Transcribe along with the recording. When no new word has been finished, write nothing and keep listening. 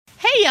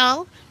Hey,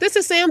 y'all. This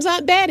is Sam's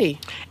Aunt Betty.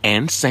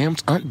 And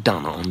Sam's Aunt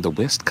Donna on the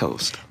West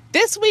Coast.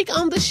 This week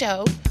on the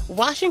show,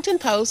 Washington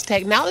Post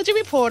technology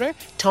reporter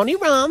Tony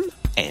Rum.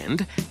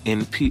 And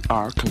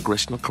NPR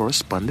congressional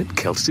correspondent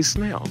Kelsey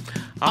Snell.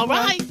 All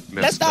right,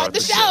 let's start the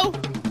show.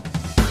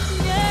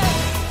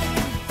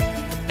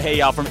 Hey,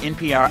 y'all, from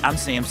NPR, I'm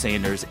Sam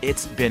Sanders.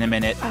 It's been a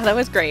minute. Oh, that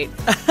was great.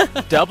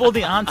 Double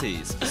the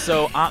aunties.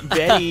 So Aunt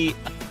Betty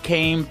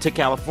came to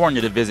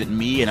California to visit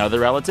me and other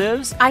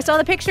relatives. I saw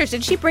the pictures.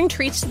 Did she bring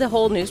treats to the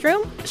whole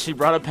newsroom? She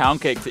brought a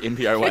pound cake to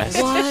NPR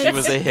West. What? She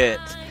was a hit.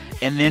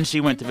 And then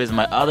she went to visit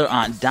my other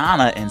Aunt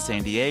Donna in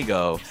San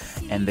Diego,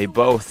 and they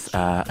both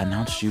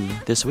announced you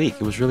this week.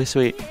 It was really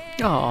sweet.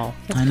 Oh.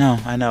 I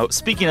know.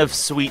 Speaking of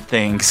sweet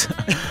things,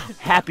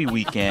 happy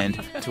weekend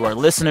to our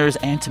listeners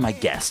and to my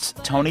guests,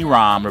 Tony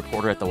Rum,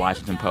 reporter at The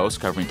Washington Post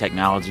covering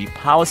technology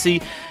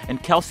policy,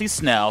 and Kelsey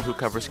Snell, who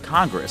covers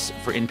Congress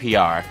for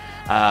NPR.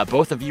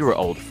 Both of you are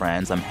old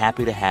friends. I'm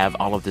happy to have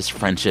all of this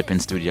friendship in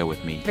studio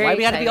with me. Why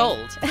we gotta be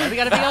old? Why we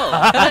gotta be old?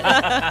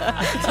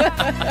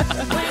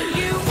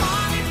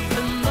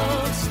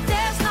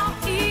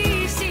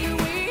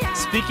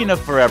 Speaking of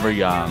forever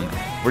young,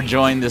 we're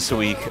joined this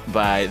week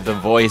by the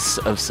voice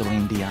of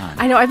Celine Dion.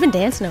 I know, I've been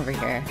dancing over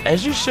here.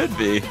 As you should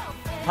be.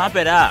 Pump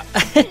it up.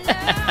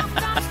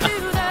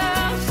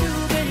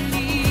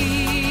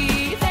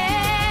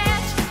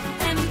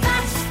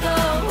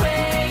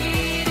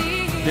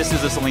 This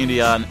is a Celine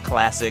Dion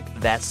classic,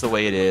 That's the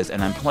Way It Is,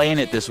 and I'm playing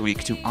it this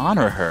week to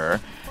honor her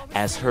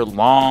as her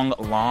long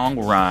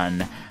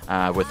run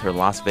with her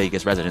Las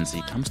Vegas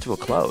residency comes to a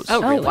close.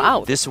 Oh, really?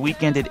 Wow. This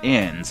weekend it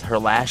ends. Her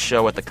last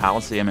show at the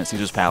Coliseum at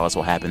Caesar's Palace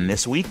will happen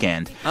this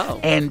weekend. Oh.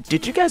 And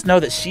did you guys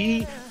know that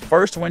she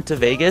first went to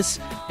Vegas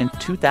in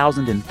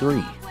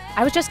 2003?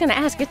 I was just going to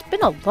ask, it's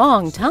been a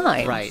long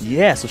time. Right.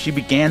 Yeah, so she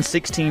began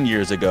 16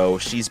 years ago.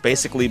 She's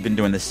basically been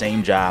doing the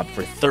same job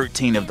for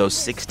 13 of those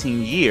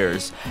 16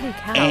 years. Holy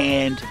cow.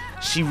 And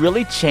she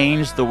really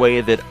changed the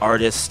way that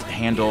artists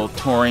handle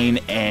touring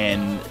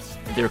and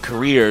their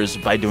careers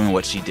by doing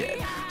what she did.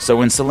 So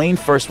when Celine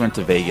first went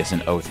to Vegas in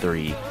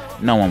 2003,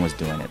 no one was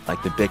doing it.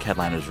 Like, the big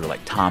headliners were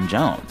like Tom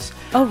Jones.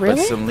 Oh, really?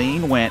 But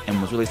Celine went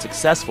and was really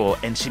successful,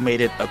 and she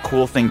made it a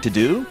cool thing to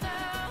do.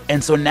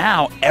 And so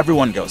now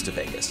everyone goes to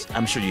Vegas.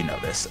 I'm sure you know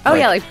this. Oh,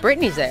 yeah, like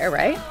Britney's there,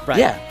 right? Right.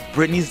 Yeah,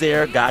 Britney's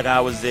there,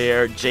 Gaga was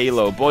there,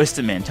 J-Lo, Boyz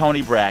II Men,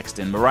 Toni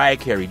Braxton, Mariah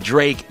Carey,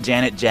 Drake,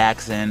 Janet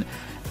Jackson.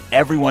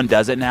 Everyone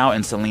does it now,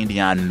 and Celine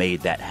Dion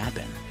made that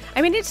happen.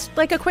 I mean, it's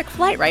like a quick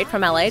flight, right,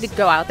 from L.A. to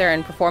go out there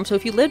and perform. So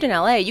if you lived in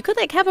L.A., you could,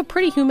 like, have a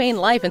pretty humane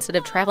life instead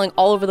of traveling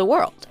all over the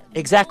world.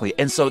 Exactly.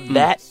 And so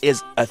that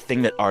is a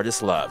thing that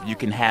artists love. You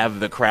can have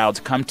the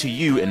crowds come to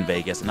you in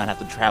Vegas and not have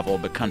to travel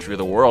the country or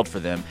the world for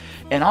them.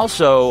 And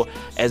also,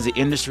 as the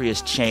industry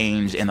has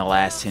changed in the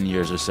last 10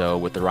 years or so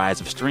with the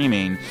rise of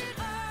streaming,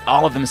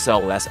 all of them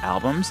sell less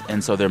albums,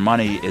 and so their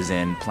money is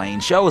in playing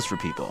shows for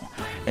people.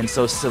 And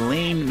so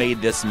Celine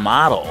made this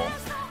model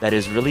that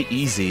is really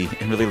easy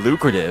and really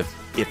lucrative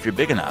if you're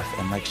big enough.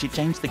 And, like, she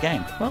changed the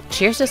game. Well,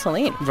 cheers to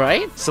Celine.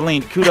 Right?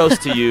 Celine, kudos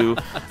to you.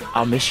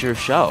 I'll miss your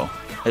show.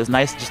 It was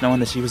nice just knowing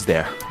that she was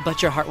there.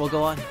 But your heart will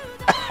go on.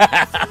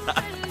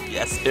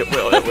 Yes, it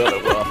will. It will.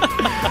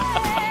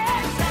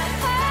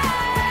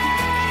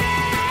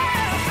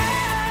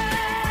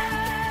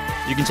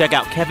 You can check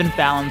out Kevin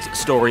Fallon's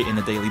story in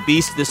the Daily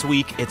Beast this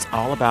week. It's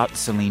all about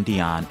Celine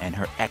Dion and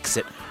her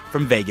exit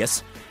from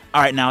Vegas.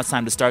 All right, now it's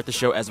time to start the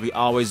show as we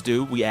always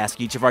do. We ask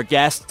each of our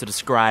guests to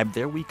describe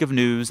their week of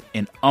news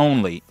in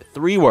only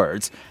 3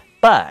 words.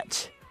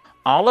 But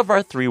all of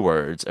our 3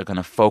 words are going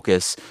to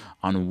focus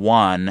on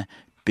one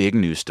big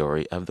news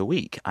story of the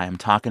week. I am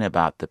talking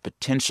about the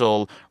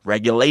potential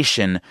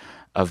regulation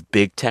of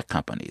big tech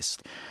companies.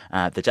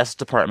 The Justice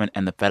Department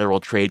and the Federal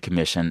Trade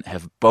Commission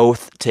have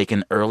both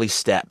taken early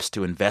steps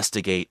to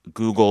investigate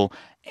Google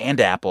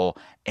and Apple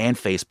and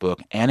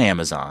Facebook and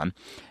Amazon.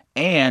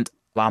 And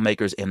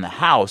lawmakers in the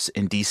House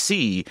in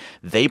D.C.,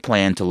 they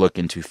plan to look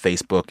into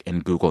Facebook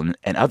and Google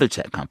and other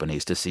tech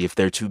companies to see if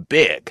they're too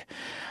big.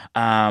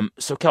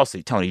 So,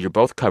 Kelsey, Tony, you're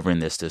both covering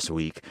this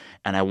week,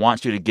 and I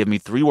want you to give me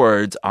 3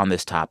 words on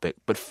this topic.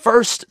 But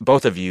first,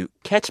 both of you,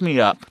 catch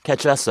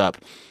us up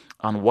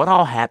on what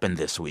all happened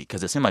this week,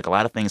 because it seemed like a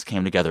lot of things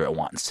came together at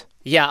once.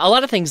 Yeah, a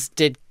lot of things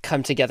did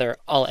come together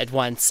all at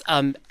once.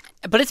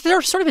 But it's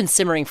sort of been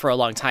simmering for a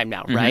long time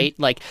now, right?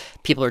 Like,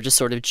 people are just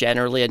sort of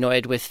generally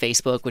annoyed with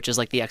Facebook, which is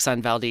like the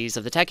Exxon Valdez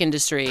of the tech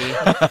industry,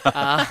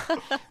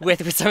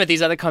 with some of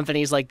these other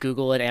companies like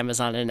Google and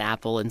Amazon and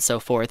Apple and so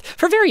forth,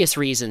 for various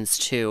reasons,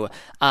 too.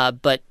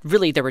 But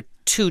really, there were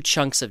 2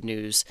 chunks of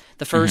news.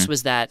 The first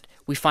was that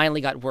we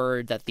finally got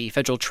word that the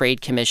Federal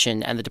Trade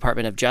Commission and the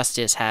Department of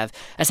Justice have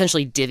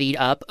essentially divvied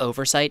up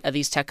oversight of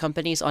these tech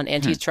companies on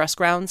antitrust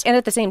grounds. And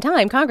at the same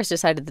time, Congress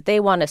decided that they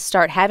want to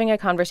start having a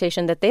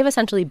conversation that they've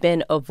essentially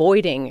been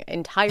avoiding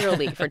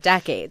entirely for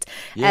decades.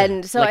 Yeah,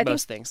 and so like I think,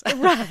 most things.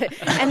 Right.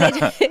 And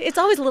it's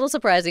always a little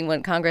surprising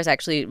when Congress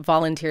actually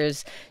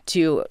volunteers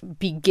to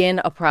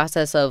begin a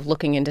process of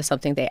looking into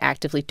something they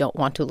actively don't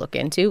want to look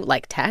into,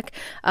 like tech.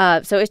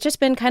 So it's just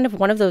been kind of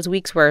one of those weeks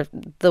weeks where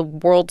the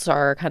worlds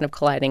are kind of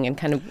colliding and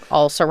kind of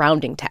all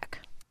surrounding tech.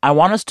 I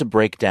want us to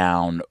break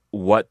down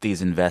what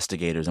these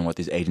investigators and what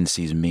these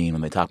agencies mean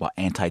when they talk about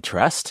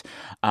antitrust.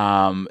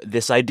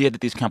 This idea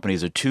that these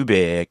companies are too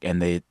big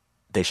and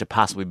they should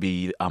possibly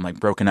be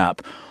broken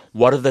up.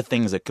 What are the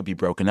things that could be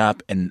broken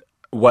up, and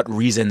what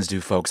reasons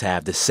do folks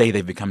have to say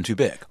they've become too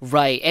big?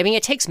 Right. I mean,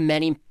 it takes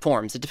many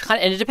forms. And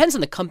it depends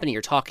on the company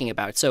you're talking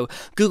about. So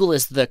Google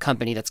is the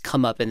company that's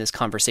come up in this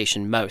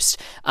conversation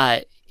most.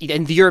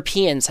 And the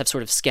Europeans have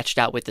sort of sketched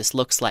out what this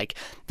looks like.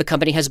 The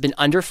company has been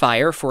under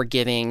fire for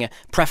giving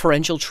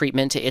preferential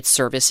treatment to its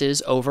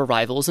services over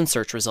rivals in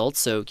search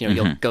results. So,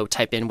 you'll go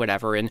type in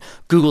whatever, and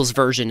Google's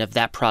version of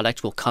that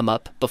product will come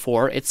up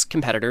before its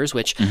competitors,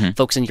 which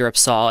folks in Europe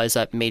saw as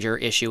a major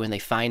issue, and they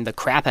fined the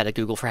crap out of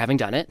Google for having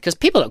done it. Because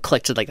people don't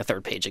click to, the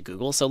third page of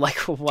Google. So,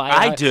 why?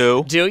 I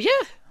do. Do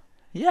you?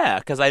 Yeah,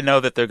 because I know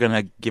that they're going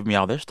to give me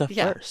all their stuff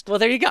first. Well,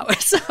 there you go.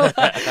 So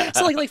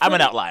I'm an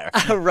outlier.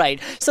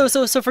 Right. So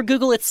for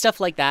Google, it's stuff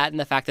like that, and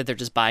the fact that they're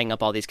just buying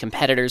up all these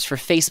competitors. For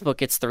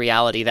Facebook, it's the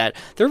reality that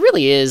there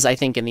really is, I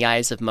think, in the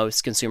eyes of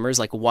most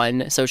consumers,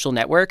 one social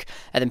network.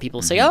 And then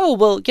people say, oh,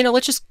 well,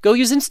 let's just go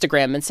use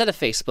Instagram instead of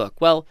Facebook.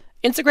 Well,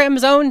 Instagram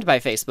is owned by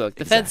Facebook.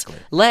 The feds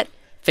let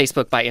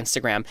Facebook buy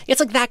Instagram.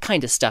 It's that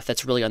kind of stuff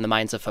that's really on the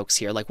minds of folks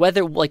here.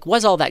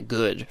 Was all that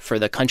good for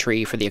the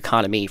country, for the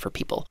economy, for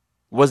people?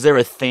 Was there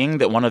a thing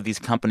that one of these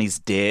companies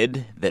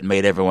did that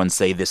made everyone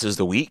say this is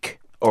the week?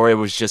 Or it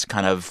was just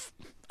kind of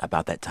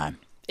about that time?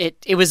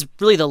 It was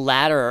really the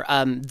latter.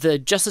 The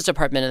Justice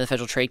Department and the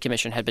Federal Trade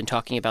Commission had been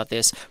talking about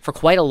this for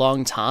quite a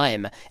long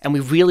time, and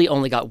we really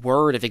only got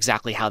word of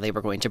exactly how they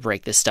were going to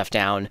break this stuff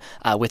down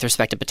with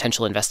respect to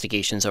potential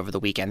investigations over the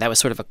weekend. That was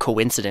sort of a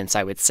coincidence,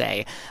 I would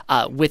say.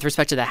 With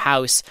respect to the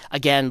House,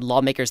 again,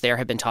 lawmakers there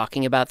have been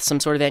talking about some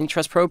sort of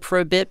antitrust probe for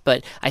a bit,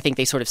 but I think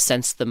they sort of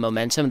sensed the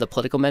momentum, the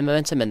political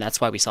momentum, and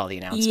that's why we saw the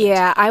announcement.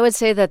 Yeah, I would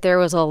say that there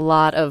was a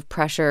lot of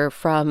pressure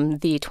from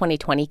the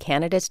 2020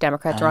 candidates,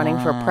 Democrats running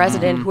for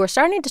president, who are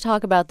starting to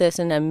talk about this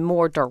in a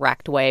more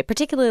direct way.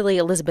 Particularly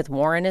Elizabeth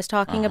Warren is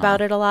talking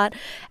about it a lot.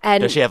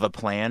 And does she have a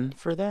plan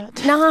for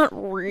that? Not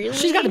really.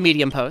 She's got a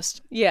Medium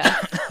post. Yeah.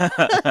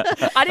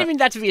 I didn't mean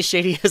that to be as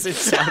shady as it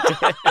sounded.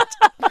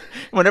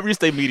 Whenever you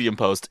say Medium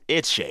post,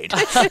 it's shade.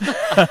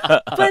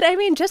 But I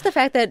mean, just the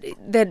fact that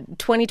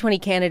 2020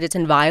 candidates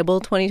and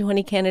viable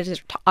 2020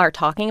 candidates are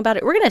talking about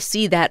it, we're going to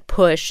see that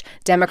push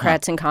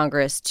Democrats in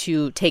Congress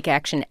to take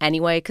action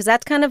anyway, because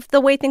that's kind of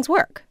the way things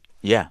work.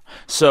 Yeah.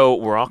 So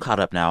we're all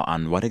caught up now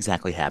on what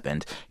exactly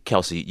happened.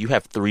 Kelsey, you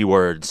have 3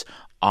 words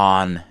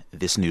on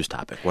this news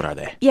topic. What are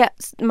they? Yeah,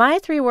 my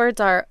 3 words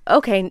are,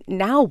 okay,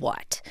 now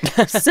what?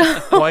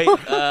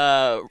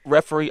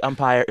 Referee,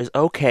 umpire is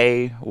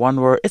okay. 1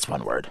 word. It's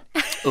 1 word.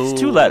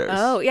 It's 2 letters.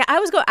 Oh, yeah.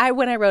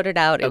 When I wrote it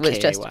out, it was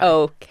just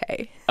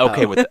okay.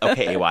 Okay with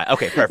okay-ay.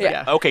 Okay, perfect.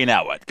 Yeah. Okay,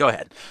 now what? Go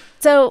ahead.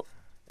 So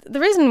the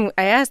reason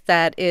I asked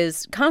that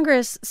is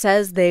Congress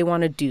says they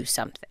want to do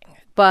something,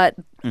 but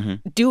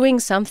doing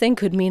something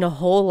could mean a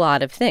whole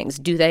lot of things.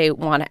 Do they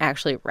want to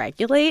actually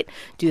regulate?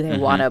 Do they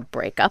want to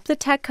break up the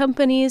tech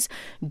companies?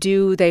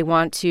 Do they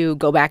want to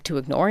go back to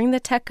ignoring the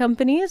tech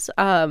companies?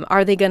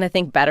 Are they going to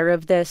think better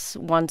of this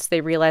once they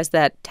realize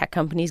that tech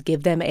companies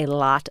give them a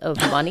lot of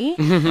money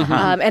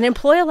and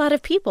employ a lot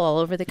of people all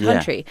over the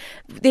country?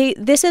 Yeah.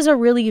 This is a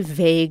really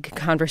vague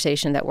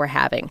conversation that we're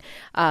having.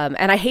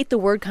 And I hate the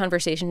word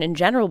conversation in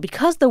general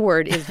because the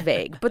word is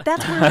vague. But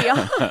that's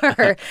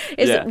where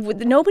we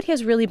are. Nobody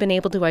has really been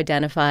able to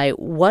identify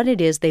what it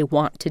is they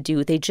want to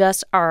do. They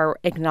just are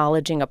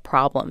acknowledging a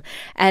problem.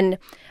 And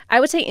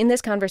I would say in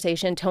this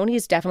conversation, Tony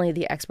is definitely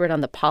the expert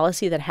on the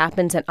policy that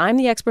happens, and I'm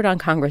the expert on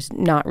Congress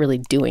not really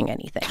doing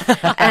anything.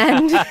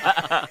 And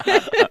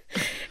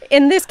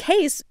in this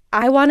case,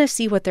 I want to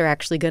see what they're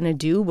actually going to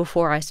do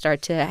before I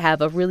start to have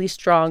a really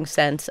strong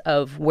sense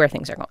of where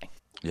things are going.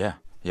 Yeah,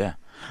 yeah.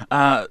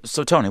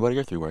 So, Tony, what are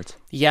your 3 words?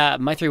 Yeah,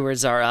 my 3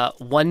 words are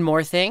one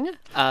more thing,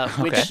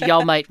 which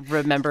y'all might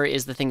remember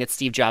is the thing that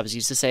Steve Jobs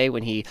used to say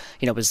when he,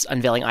 was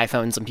unveiling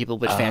iPhones and people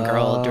would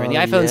fangirl during the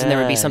iPhones, and there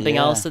would be something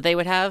else that they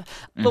would have.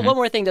 But one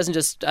more thing doesn't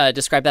just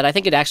describe that. I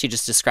think it actually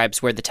just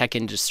describes where the tech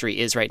industry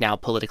is right now,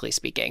 politically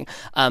speaking.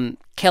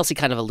 Kelsey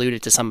kind of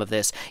alluded to some of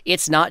this.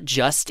 It's not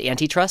just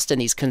antitrust and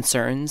these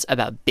concerns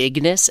about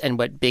bigness and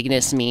what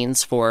bigness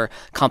means for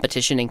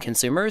competition and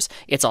consumers.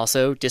 It's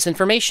also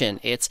disinformation.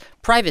 It's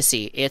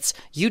privacy. It's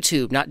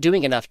YouTube not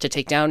doing enough to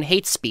take down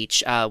hate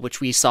speech,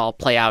 which we saw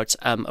play out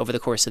over the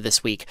course of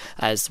this week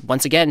as,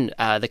 once again,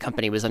 the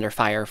company was under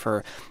fire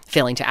for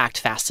failing to act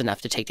fast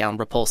enough to take down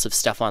repulsive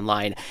stuff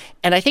online.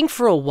 And I think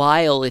for a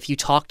while, if you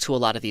talk to a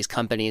lot of these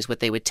companies, what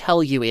they would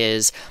tell you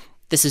is,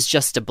 this is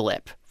just a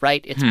blip.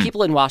 right? It's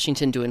people in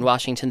Washington doing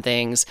Washington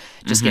things,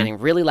 just getting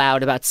really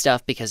loud about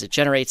stuff because it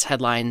generates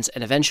headlines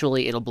and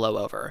eventually it'll blow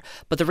over.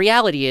 But the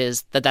reality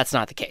is that that's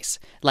not the case.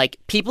 Like,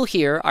 people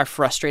here are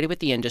frustrated with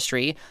the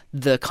industry.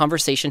 The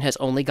conversation has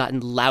only gotten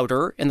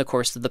louder in the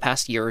course of the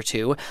past year or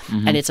two.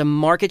 And it's a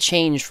market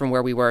change from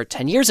where we were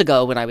 10 years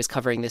ago when I was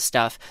covering this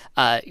stuff,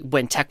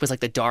 when tech was like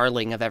the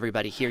darling of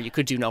everybody here. You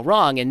could do no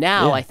wrong. And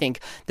now I think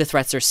the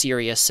threats are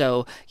serious.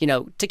 So, you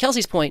know, to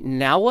Kelsey's point,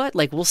 now what?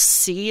 Like, we'll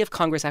see if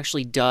Congress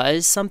actually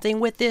does something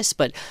with this,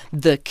 but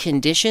the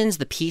conditions,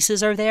 the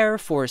pieces are there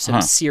for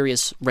some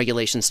serious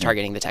regulations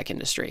targeting the tech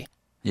industry.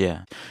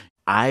 Yeah.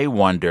 I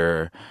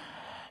wonder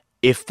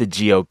if the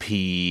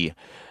GOP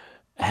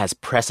has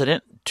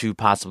precedent to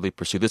possibly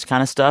pursue this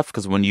kind of stuff,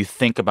 because when you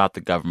think about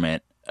the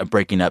government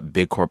breaking up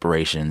big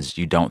corporations,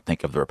 you don't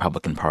think of the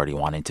Republican Party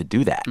wanting to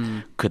do that.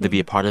 Could they be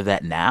a part of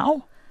that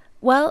now?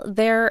 Well,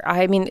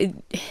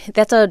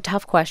 that's a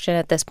tough question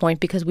at this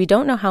point because we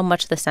don't know how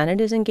much the Senate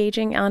is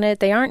engaging on it.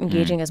 They aren't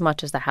engaging as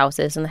much as the House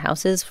is, and the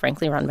House is,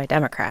 frankly, run by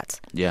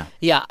Democrats. Yeah.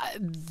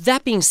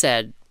 That being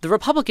said, the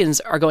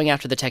Republicans are going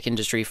after the tech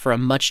industry for a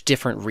much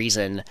different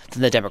reason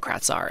than the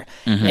Democrats are.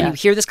 And you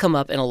hear this come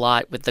up in a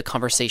lot with the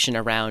conversation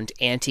around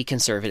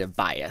anti-conservative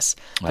bias.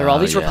 There are all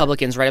these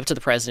Republicans right up to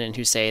the president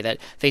who say that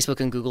Facebook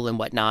and Google and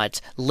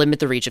whatnot limit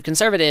the reach of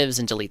conservatives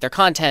and delete their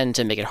content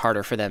and make it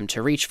harder for them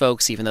to reach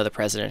folks, even though the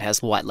president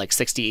has,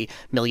 60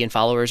 million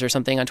followers or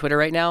something on Twitter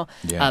right now.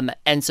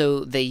 And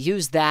so they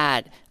use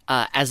that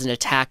as an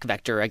attack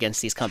vector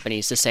against these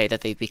companies to say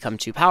that they've become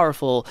too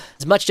powerful.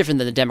 It's much different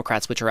than the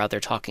Democrats, which are out there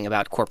talking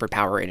about corporate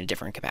power in a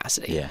different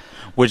capacity. Yeah,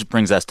 which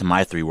brings us to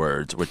my 3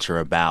 words, which are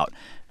about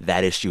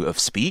that issue of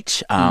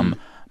speech.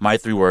 My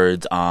 3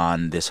 words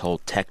on this whole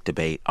tech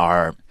debate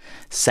are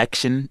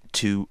Section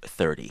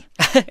 230.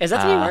 Is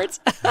that 3 words?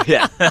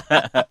 Yeah.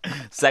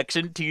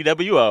 Section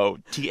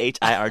TWOTHIRTY.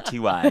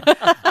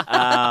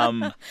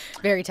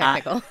 Very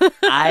technical.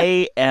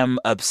 I am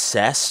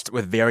obsessed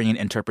with varying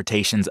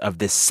interpretations of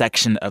this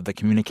section of the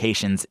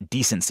Communications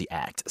Decency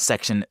Act,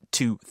 Section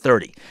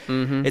 230.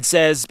 It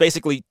says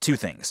basically 2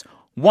 things.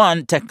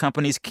 1, tech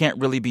companies can't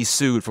really be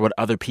sued for what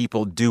other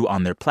people do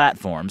on their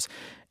platforms.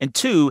 And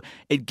 2,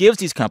 it gives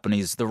these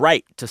companies the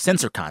right to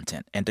censor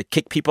content and to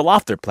kick people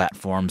off their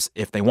platforms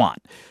if they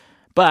want.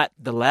 But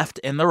the left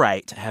and the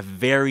right have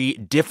very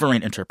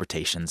differing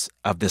interpretations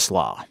of this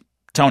law.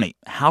 Tony,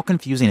 how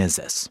confusing is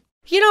this?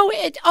 You know,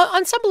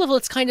 on some level,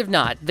 it's kind of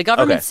not. The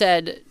government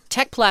said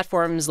tech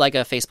platforms like a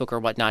Facebook or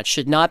whatnot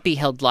should not be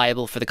held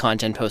liable for the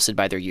content posted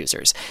by their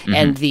users.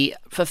 And the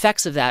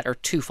effects of that are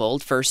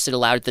twofold. First, it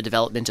allowed the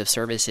development of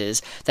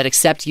services that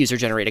accept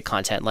user-generated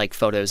content like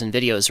photos and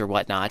videos or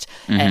whatnot,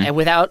 and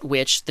without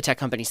which the tech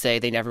companies say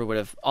they never would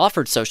have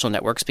offered social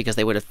networks because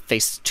they would have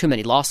faced too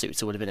many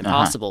lawsuits. It would have been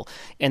impossible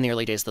in the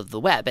early days of the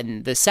web.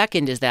 And the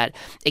second is that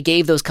it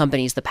gave those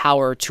companies the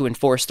power to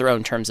enforce their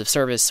own terms of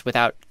service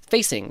without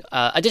facing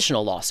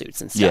additional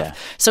lawsuits and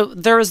stuff. So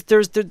there's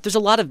a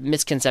lot of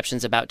misconceptions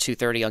about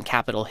 230 on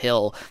Capitol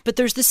Hill, but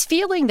there's this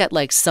feeling that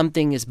like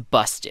something is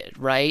busted,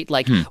 right?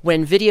 Like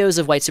when videos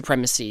of white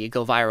supremacy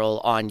go viral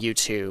on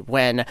YouTube,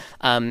 when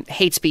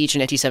hate speech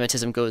and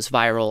anti-Semitism goes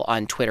viral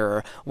on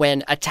Twitter,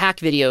 when attack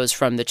videos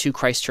from the 2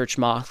 Christchurch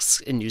mosques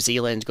in New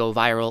Zealand go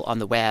viral on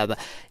the web,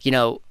 you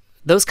know,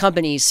 those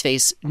companies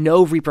face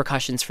no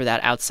repercussions for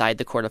that outside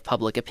the court of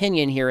public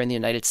opinion here in the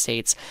United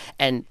States.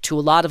 And to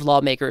a lot of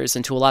lawmakers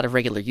and to a lot of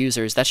regular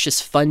users, that's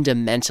just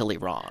fundamentally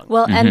wrong.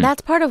 Well, and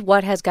that's part of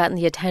what has gotten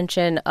the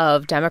attention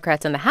of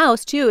Democrats in the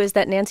House, too, is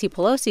that Nancy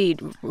Pelosi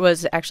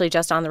was actually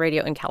just on the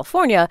radio in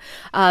California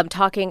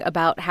talking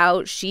about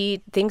how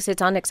she thinks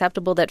it's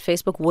unacceptable that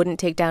Facebook wouldn't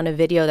take down a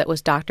video that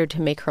was doctored to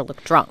make her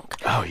look drunk.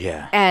 Oh,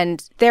 yeah.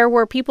 And there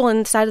were people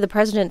inside of the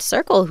president's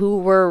circle who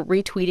were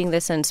retweeting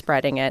this and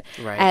spreading it.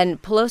 Right. And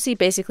Pelosi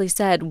basically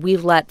said,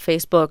 we've let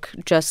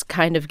Facebook just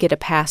kind of get a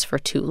pass for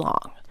too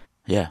long.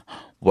 Yeah.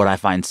 What I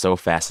find so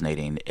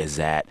fascinating is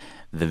that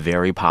the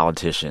very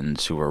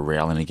politicians who are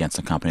railing against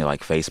a company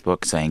like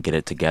Facebook, saying get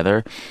it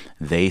together,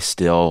 they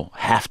still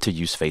have to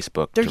use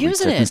Facebook to reach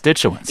their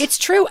constituents. It's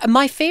true.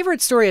 My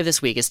favorite story of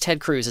this week is Ted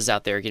Cruz is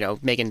out there, you know,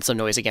 making some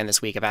noise again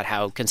this week about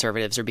how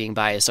conservatives are being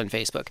biased on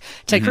Facebook.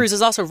 Ted Cruz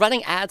is also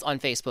running ads on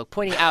Facebook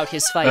pointing out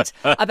his fight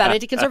about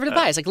anti-conservative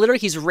bias. Like, literally,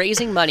 he's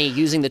raising money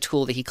using the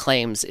tool that he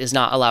claims is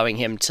not allowing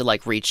him to,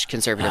 like, reach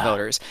conservative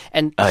voters.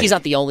 And he's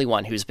not the only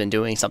one who's been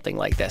doing something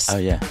like this. Oh,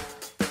 yeah.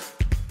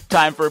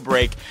 Time for a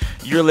break.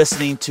 You're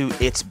listening to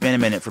It's Been a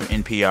Minute from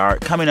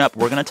NPR. Coming up,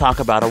 we're going to talk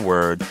about a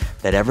word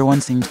that everyone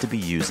seems to be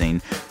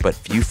using, but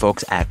few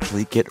folks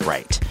actually get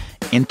right.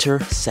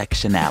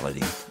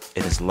 Intersectionality.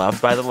 It is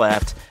loved by the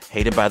left,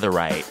 hated by the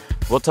right.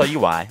 We'll tell you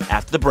why.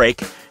 After the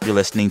break, you're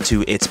listening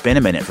to It's Been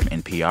a Minute from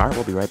NPR.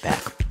 We'll be right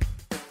back.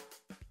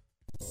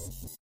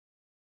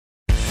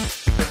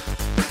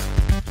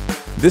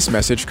 This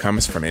message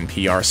comes from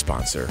NPR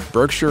sponsor,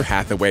 Berkshire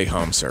Hathaway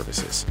Home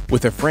Services.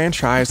 With a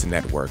franchised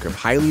network of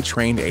highly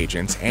trained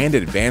agents and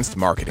advanced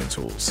marketing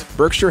tools,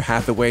 Berkshire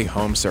Hathaway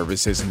Home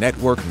Services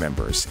network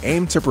members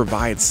aim to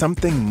provide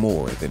something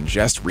more than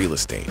just real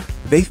estate.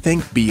 They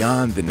think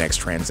beyond the next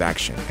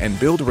transaction and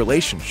build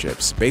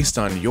relationships based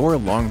on your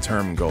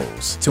long-term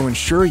goals to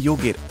ensure you'll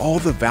get all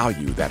the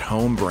value that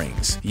home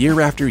brings,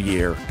 year after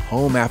year,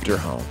 home after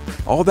home.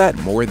 All that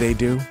more they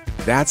do,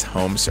 that's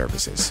home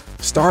services.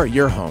 Start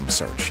your home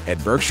search at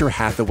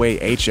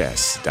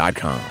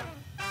BerkshireHathawayHS.com.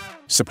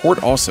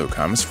 Support also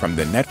comes from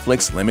the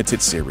Netflix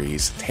limited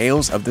series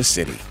Tales of the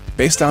City.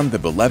 Based on the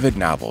beloved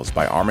novels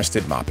by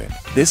Armistead Maupin,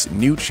 this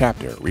new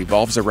chapter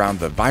revolves around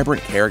the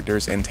vibrant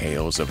characters and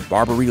tales of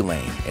Barbary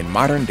Lane in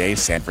modern-day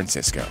San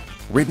Francisco.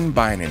 Written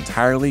by an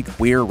entirely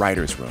queer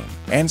writer's room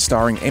and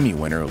starring Emmy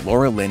winner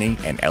Laura Linney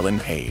and Ellen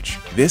Page,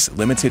 this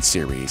limited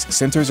series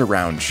centers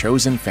around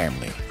chosen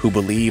family who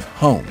believe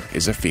home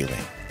is a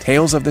feeling.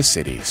 Tales of the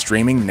City,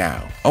 streaming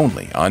now,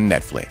 only on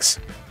Netflix.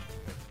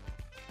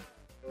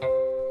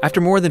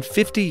 After more than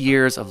 50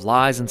 years of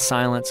lies and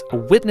silence, a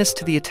witness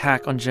to the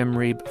attack on Jim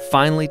Reeb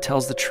finally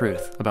tells the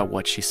truth about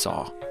what she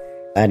saw.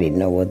 I didn't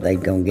know whether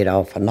they'd gonna get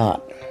off or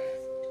not,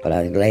 but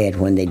I was glad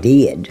when they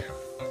did.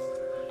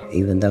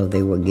 Even though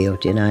they were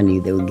guilty, and I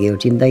knew they were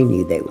guilty, and they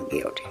knew they were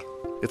guilty.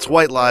 It's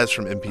White Lies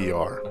from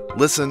NPR.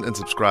 Listen and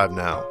subscribe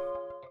now.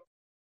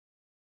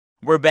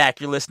 We're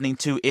back. You're listening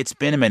to It's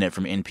Been a Minute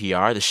from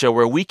NPR, the show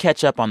where we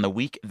catch up on the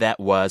week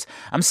that was.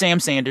 I'm Sam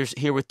Sanders,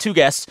 here with two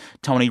guests,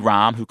 Tony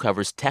Rahm, who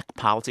covers tech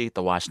policy at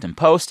The Washington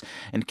Post,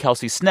 and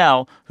Kelsey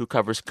Snell, who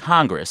covers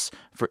Congress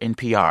for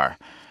NPR.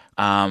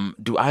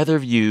 Do either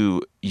of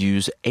you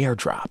use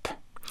AirDrop?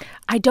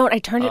 I don't. I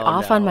turned it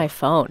off on my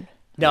phone.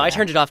 No, I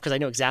turned it off because I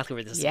know exactly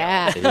where this is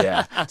going.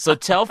 Yeah. So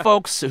tell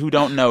folks who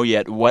don't know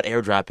yet what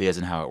AirDrop is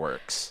and how it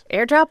works.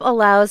 AirDrop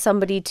allows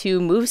somebody to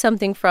move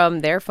something from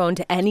their phone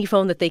to any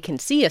phone that they can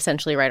see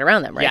essentially right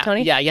around them, right,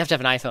 Tony? Yeah, you have to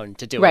have an iPhone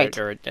to do it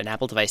or an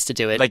Apple device to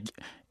do it. Like,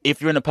 if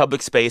you're in a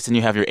public space and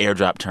you have your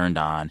AirDrop turned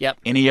on, Yep.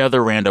 any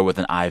other rando with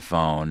an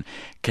iPhone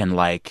can,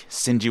 like,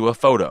 send you a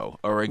photo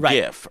or a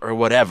GIF or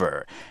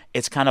whatever.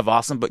 It's kind of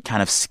awesome but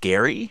kind of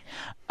scary.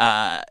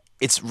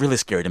 It's really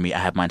scary to me. I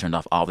have mine turned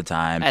off all the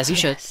time. As you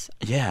should.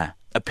 Yeah.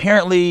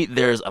 Apparently,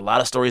 there's a lot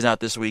of stories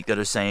out this week that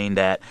are saying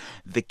that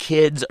the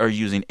kids are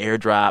using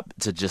AirDrop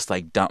to just,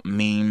 like, dump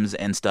memes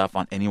and stuff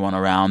on anyone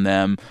around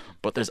them.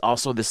 But there's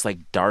also this, like,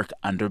 dark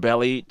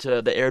underbelly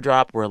to the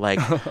AirDrop where, like,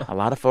 a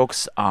lot of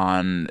folks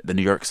on the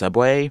New York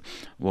subway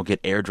will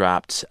get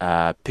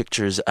AirDropped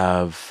pictures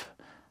of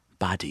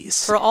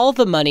bodies. For all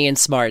the money and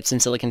smarts in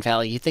Silicon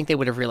Valley, you think they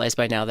would have realized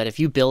by now that if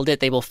you build it,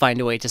 they will find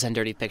a way to send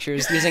dirty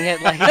pictures using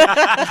it. Like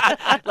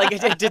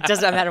it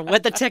does not matter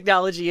what the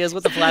technology is,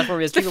 what the platform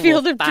is. The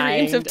field of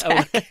dreams of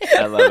tech.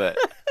 I love it.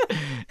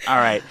 All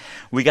right.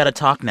 We got to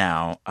talk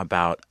now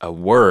about a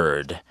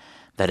word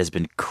that has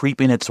been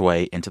creeping its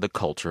way into the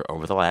culture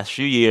over the last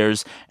few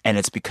years, and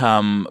it's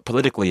become,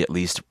 politically at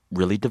least,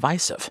 really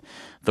divisive.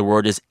 The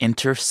word is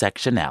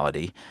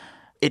intersectionality.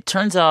 It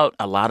turns out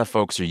a lot of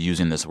folks are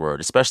using this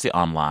word, especially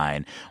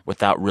online,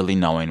 without really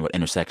knowing what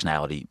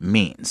intersectionality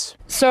means.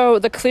 So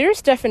the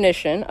clearest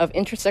definition of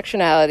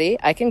intersectionality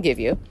I can give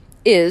you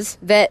is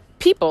that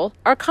people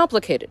are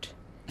complicated.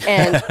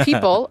 And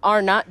people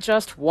are not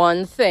just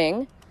one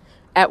thing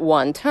at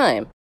one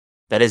time.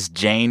 That is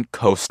Jane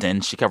Coaston.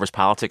 She covers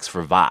politics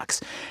for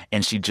Vox,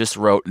 and she just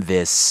wrote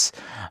this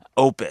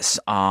opus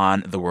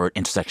on the word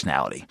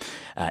intersectionality.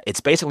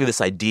 It's basically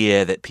this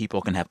idea that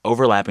people can have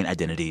overlapping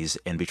identities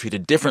and be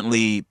treated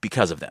differently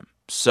because of them.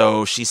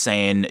 So she's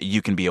saying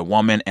you can be a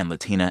woman and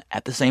Latina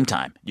at the same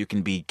time. You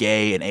can be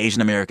gay and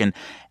Asian American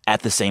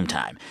at the same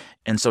time.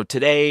 And so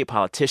today,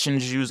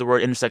 politicians use the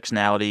word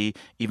intersectionality,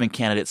 even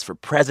candidates for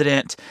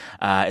president.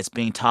 It's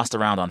being tossed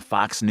around on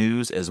Fox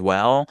News as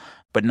well.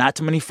 But not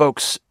too many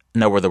folks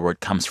know where the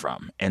word comes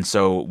from. And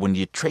so when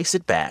you trace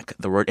it back,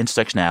 the word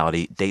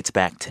intersectionality dates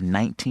back to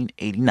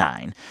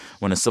 1989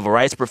 when a civil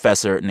rights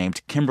professor named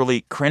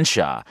Kimberly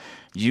Crenshaw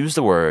used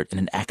the word in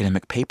an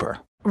academic paper.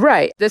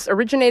 Right. This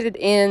originated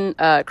in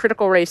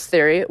critical race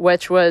theory,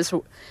 which was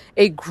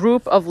a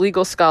group of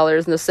legal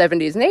scholars in the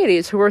 70s and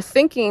 80s who were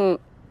thinking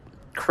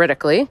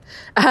critically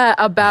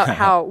about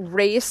how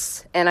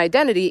race and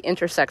identity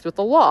intersect with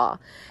the law.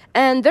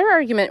 And their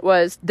argument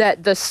was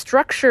that the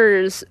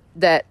structures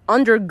that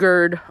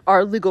undergird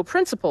our legal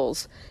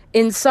principles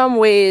in some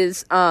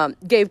ways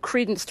gave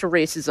credence to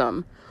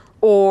racism,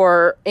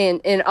 or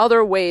in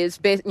other ways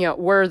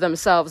were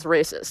themselves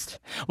racist.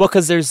 Well,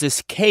 because there's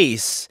this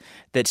case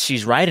that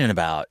she's writing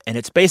about, and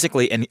it's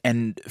basically,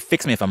 and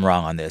fix me if I'm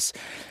wrong on this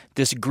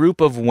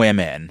group of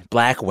women,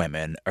 black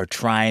women, are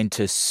trying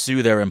to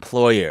sue their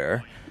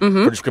employer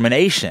for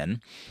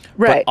discrimination.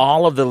 Right. But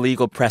all of the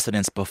legal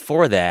precedents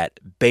before that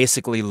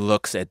basically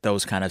looks at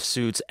those kind of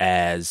suits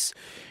as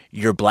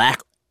you're black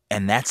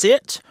and that's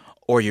it,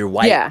 or you're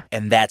white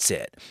and that's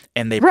it.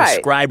 And they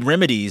prescribe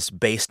remedies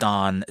based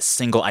on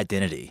single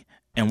identity.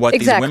 And what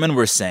Exactly. these women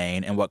were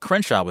saying and what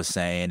Crenshaw was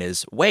saying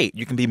is, wait,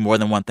 you can be more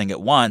than one thing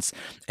at once,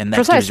 and that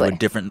gives you Precisely. a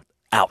different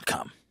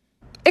outcome.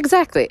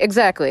 Exactly.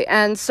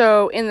 And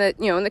so in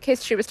the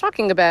case she was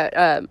talking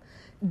about,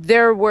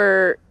 there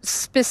were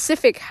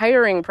specific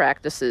hiring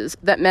practices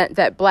that meant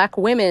that black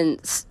women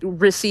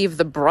received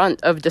the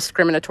brunt of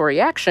discriminatory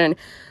action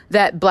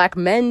that black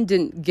men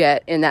didn't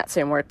get in that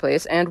same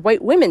workplace and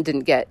white women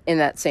didn't get in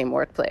that same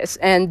workplace.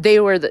 And they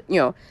were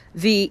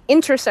the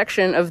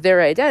intersection of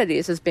their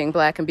identities as being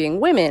black and being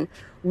women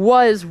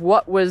was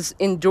what was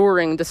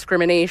enduring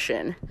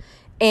discrimination.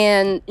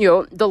 And,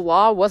 the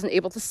law wasn't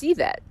able to see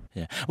that.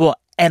 Yeah. Well,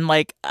 and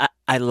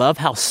I love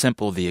how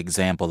simple the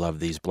example of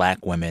these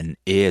black women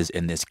is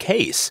in this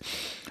case.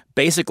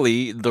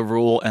 Basically, the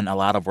rule in a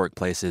lot of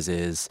workplaces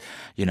is,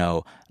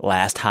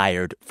 last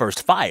hired,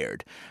 first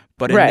fired.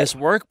 But in this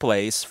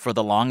workplace, for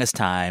the longest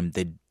time,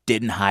 they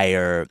didn't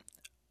hire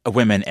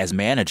women as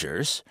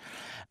managers.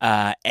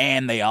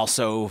 And they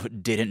also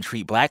didn't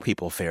treat black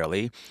people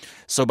fairly.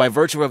 So by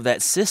virtue of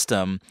that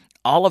system,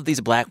 all of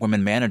these black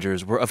women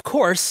managers were, of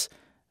course,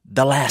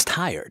 the last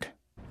hired.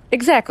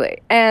 Exactly.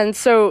 And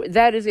so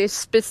that is a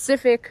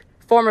specific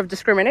form of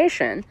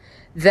discrimination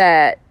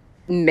that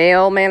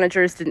male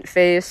managers didn't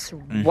face,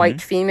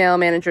 white female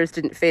managers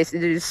didn't face.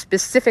 It is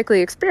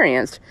specifically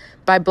experienced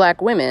by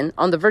black women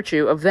on the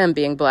virtue of them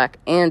being black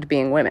and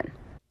being women.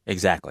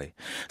 Exactly.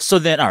 So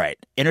then, all right,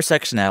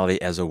 intersectionality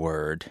as a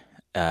word,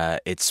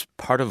 it's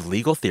part of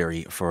legal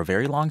theory for a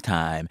very long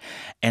time.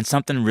 And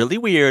something really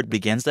weird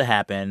begins to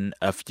happen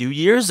a few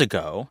years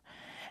ago.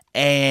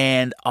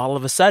 And all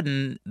of a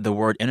sudden, the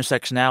word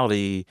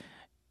intersectionality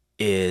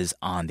is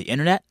on the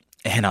internet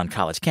and on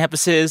college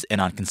campuses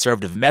and on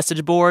conservative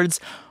message boards.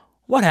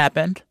 What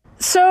happened?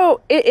 So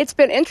it's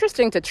been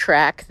interesting to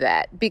track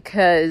that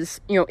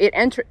because,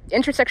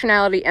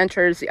 intersectionality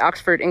enters the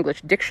Oxford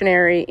English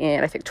Dictionary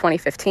in, I think,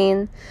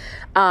 2015.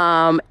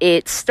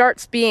 It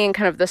starts being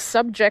kind of the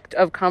subject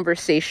of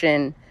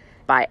conversation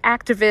by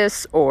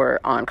activists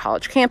or on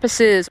college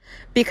campuses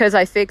because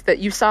I think that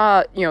you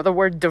saw, the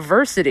word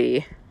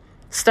diversity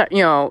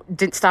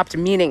didn't stop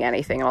meaning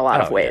anything in a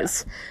lot of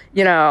ways.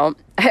 Yeah.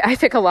 I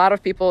think a lot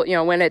of people,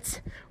 when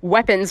it's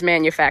weapons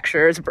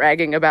manufacturers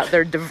bragging about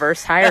their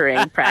diverse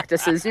hiring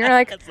practices, you're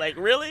like, it's like,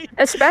 really?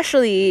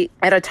 Especially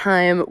at a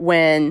time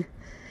when,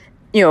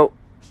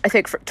 I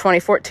think for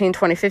 2014,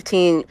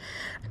 2015,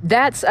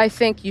 I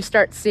think you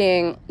start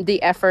seeing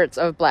the efforts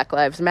of Black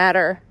Lives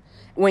Matter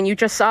when you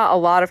just saw a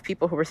lot of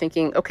people who were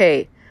thinking,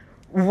 okay,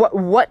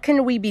 what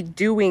can we be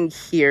doing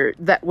here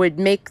that would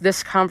make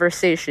this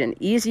conversation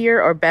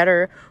easier or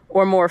better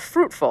or more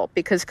fruitful?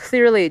 Because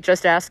clearly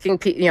just asking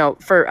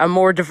for a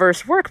more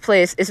diverse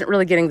workplace isn't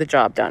really getting the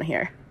job done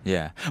here.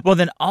 Yeah. Well,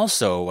 then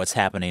also what's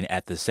happening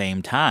at the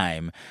same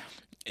time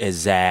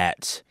is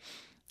that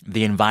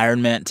the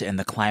environment and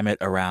the climate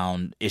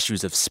around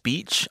issues of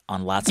speech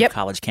on lots of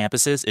college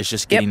campuses is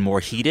just getting more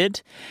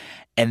heated.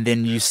 And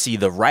then you see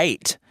the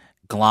right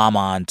glom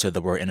on to the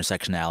word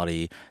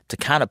intersectionality to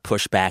kind of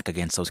push back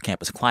against those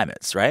campus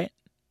climates, right?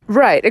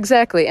 Right,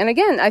 exactly. And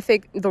again, I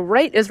think the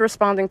right is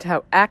responding to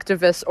how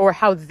activists or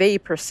how they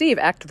perceive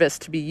activists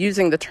to be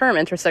using the term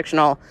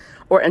intersectional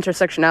or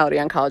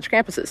intersectionality on college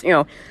campuses.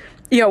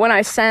 When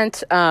I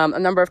sent a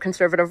number of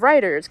conservative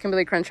writers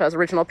Kimberly Crenshaw's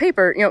original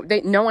paper,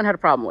 no one had a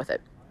problem with it.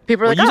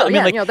 People were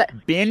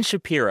like, Ben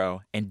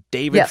Shapiro and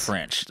David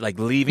French,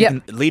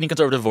 leading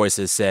conservative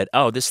voices said,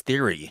 oh, this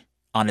theory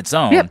on its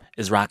own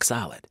is rock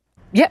solid.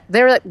 Yeah,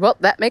 they were like, well,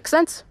 that makes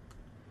sense.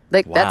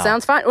 That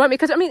sounds fine. Well,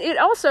 because, it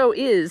also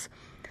is,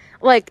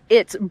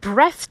 it's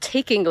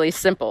breathtakingly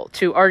simple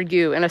to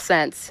argue, in a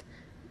sense,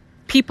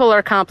 people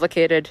are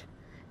complicated.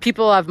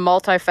 People have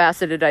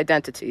multifaceted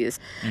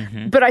identities.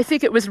 Mm-hmm. But I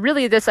think it was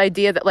really this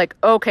idea that,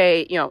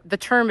 okay, the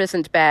term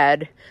isn't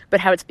bad, but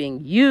how it's being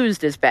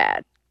used is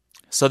bad.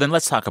 So then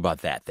let's talk about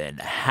that then.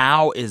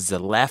 How is the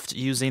left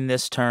using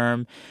this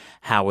term?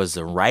 How is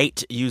the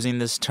right using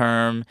this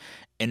term?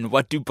 And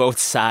what do both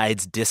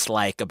sides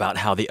dislike about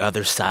how the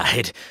other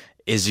side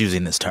is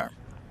using this term?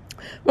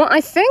 Well, I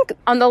think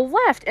on the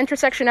left,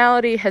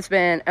 intersectionality has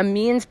been a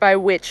means by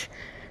which,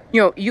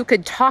 you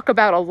could talk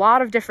about a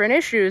lot of different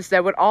issues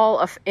that would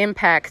all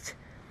impact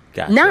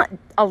not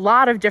a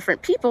lot of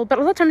different people, but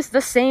a lot of times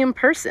the same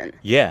person.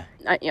 Yeah.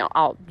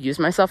 I'll use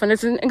myself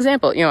as an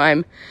example.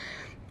 I'm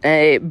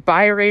a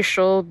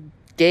biracial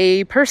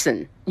gay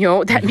person.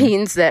 That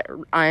means that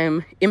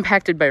I'm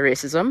impacted by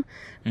racism.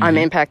 Mm-hmm. I'm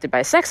impacted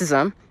by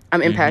sexism.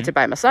 I'm impacted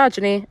by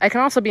misogyny. I can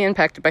also be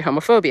impacted by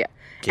homophobia.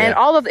 Yeah. And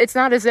all of it's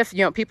not as if,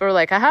 people are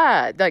like,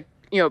 aha,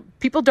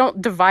 people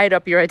don't divide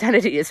up your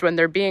identities when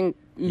they're being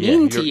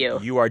mean to you.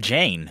 You are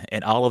Jane,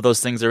 and all of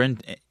those things are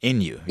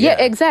in you. Yeah,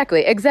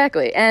 exactly.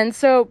 And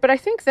so, but I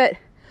think that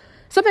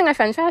something I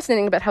find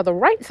fascinating about how the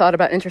right thought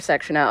about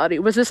intersectionality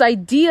was this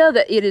idea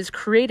that it is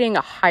creating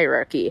a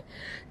hierarchy.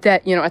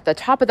 That, at the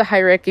top of the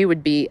hierarchy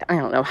would be, I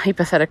don't know,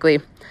 hypothetically,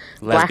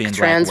 Lesbian, black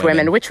trans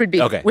women, which would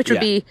be would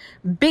be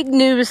big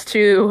news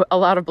to a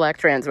lot of black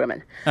trans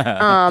women.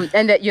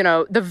 And that,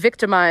 the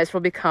victimized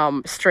will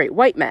become straight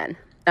white men.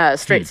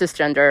 straight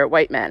cisgender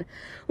white men,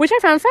 which I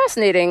found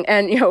fascinating.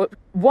 And,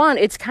 one,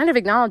 it's kind of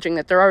acknowledging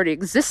that there already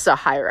exists a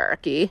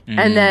hierarchy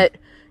and that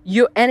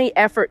any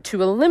effort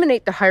to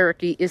eliminate the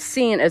hierarchy is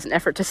seen as an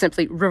effort to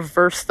simply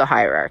reverse the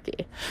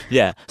hierarchy.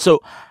 Yeah.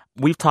 So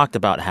we've talked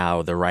about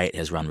how the right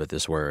has run with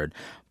this word,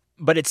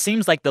 but it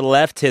seems like the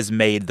left has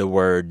made the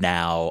word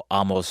now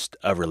almost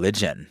a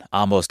religion,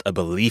 almost a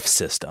belief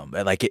system.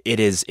 Like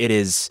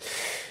it's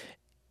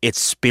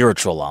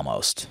spiritual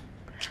almost.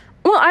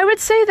 Well, I would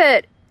say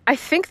that I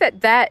think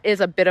that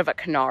is a bit of a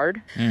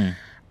canard.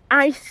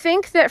 I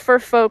think that for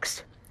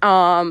folks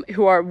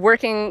who are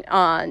working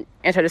on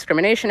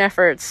anti-discrimination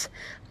efforts,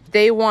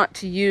 they want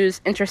to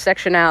use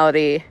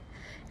intersectionality,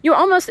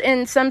 almost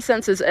in some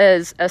senses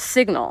as a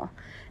signal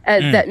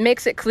that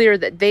makes it clear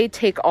that they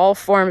take all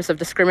forms of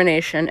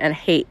discrimination and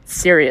hate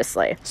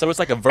seriously. So it's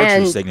like a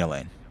virtue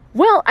signaling.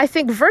 Well, I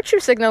think virtue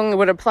signaling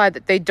would imply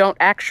that they don't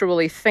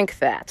actually think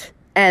that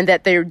and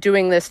that they're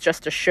doing this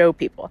just to show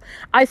people.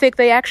 I think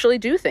they actually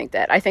do think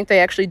that. I think they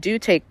actually do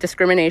take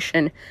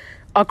discrimination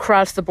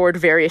across the board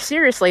very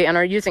seriously and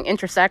are using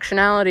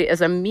intersectionality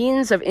as a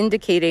means of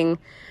indicating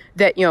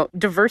that,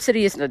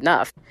 diversity isn't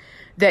enough,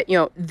 that,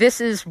 this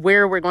is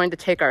where we're going to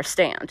take our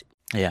stand.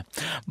 Yeah.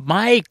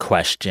 My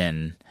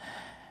question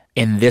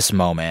in this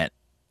moment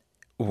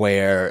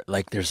where,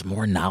 there's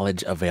more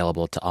knowledge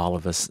available to all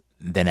of us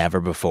than ever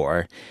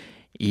before,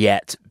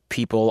 yet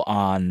people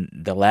on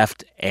the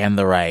left and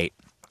the right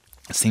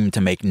seem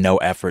to make no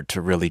effort to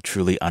really,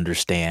 truly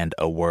understand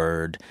a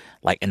word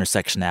like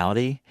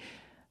intersectionality.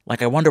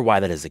 I wonder why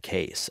that is the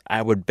case.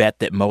 I would bet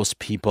that most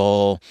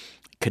people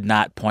could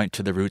not point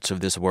to the roots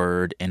of this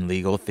word in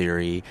legal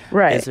theory.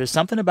 Right. Is there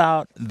something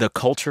about the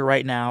culture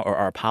right now or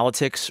our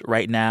politics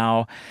right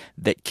now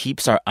that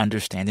keeps our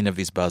understanding of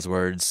these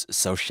buzzwords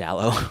so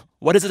shallow?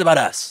 What is it about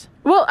us?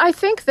 Well, I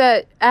think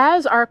that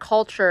as our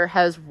culture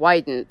has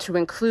widened to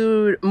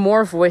include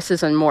more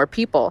voices and more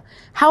people,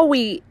 how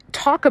we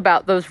talk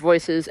about those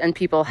voices and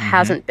people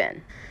hasn't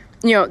been.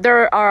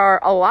 There are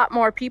a lot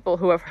more people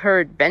who have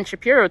heard Ben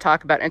Shapiro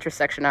talk about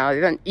intersectionality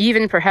than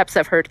even perhaps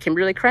have heard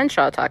Kimberly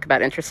Crenshaw talk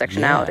about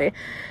intersectionality. Yeah.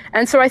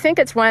 And so I think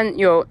it's when,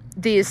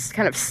 these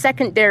kind of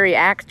secondary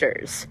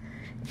actors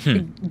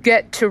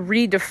get to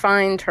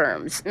redefine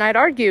terms. And I'd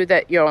argue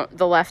that,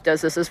 the left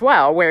does this as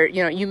well, where,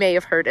 you may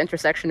have heard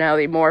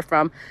intersectionality more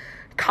from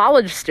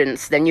college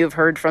students than you've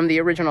heard from the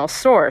original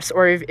source.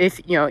 Or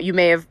if you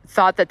may have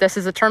thought that this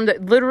is a term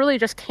that literally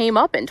just came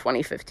up in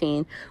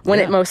 2015 when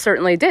it most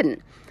certainly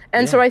didn't.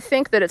 And so I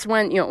think that it's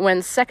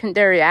when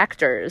secondary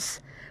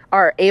actors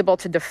are able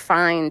to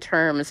define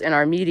terms in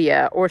our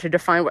media or to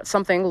define what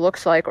something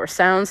looks like or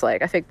sounds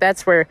like, I think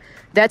that's where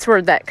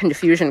that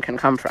confusion can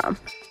come from.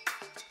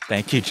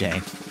 Thank you,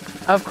 Jane.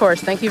 Of course.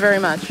 Thank you very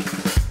much.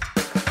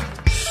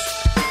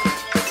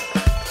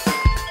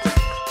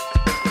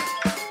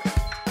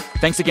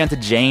 Thanks again to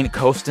Jane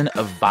Coaston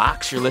of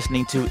Vox. You're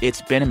listening to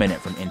It's Been a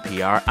Minute from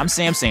NPR. I'm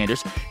Sam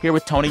Sanders, here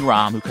with Tony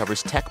Rahm, who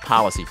covers tech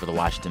policy for The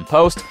Washington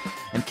Post,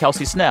 and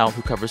Kelsey Snell,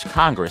 who covers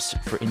Congress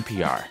for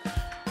NPR.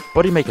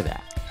 What do you make of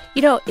that?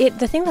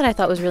 The thing that I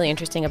thought was really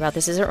interesting about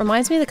this is it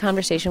reminds me of the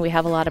conversation we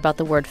have a lot about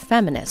the word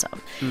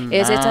feminism.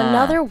 It's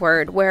another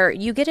word where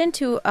you get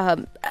into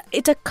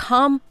it's a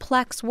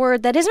complex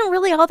word that isn't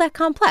really all that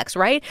complex,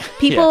 right?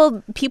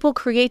 People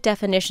create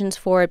definitions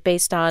for it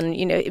based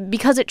on,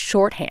 because it's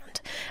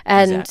shorthand.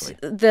 And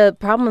exactly. The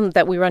problem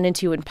that we run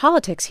into in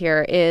politics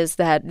here is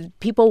that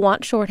people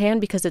want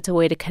shorthand because it's a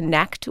way to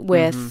connect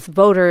with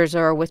voters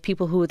or with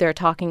people who they're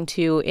talking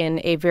to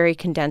in a very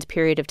condensed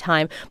period of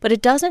time, but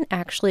it doesn't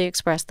actually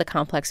express the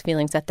complex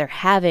feelings that they're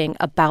having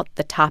about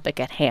the topic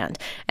at hand.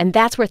 And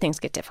that's where things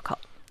get difficult.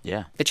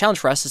 Yeah. The challenge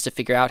for us is to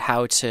figure out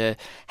how to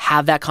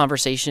have that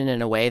conversation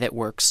in a way that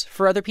works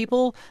for other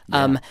people,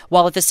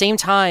 while at the same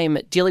time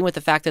dealing with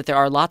the fact that there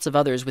are lots of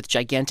others with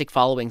gigantic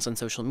followings on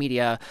social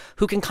media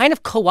who can kind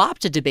of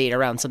co-opt a debate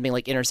around something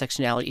like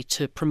intersectionality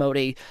to promote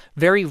a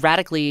very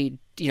radically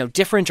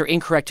different or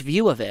incorrect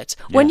view of it.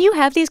 When you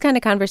have these kind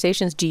of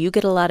conversations, do you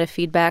get a lot of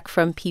feedback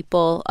from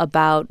people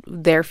about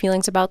their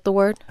feelings about the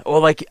word?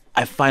 Well,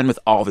 I find with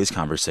all these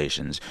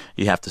conversations,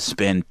 you have to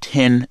spend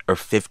 10 or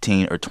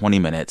 15 or 20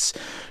 minutes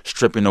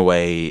stripping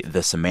away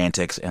the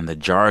semantics and the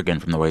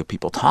jargon from the way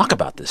people talk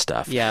about this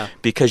stuff. Yeah.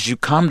 Because you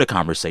come to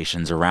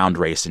conversations around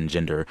race and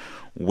gender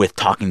with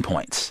talking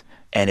points.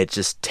 And it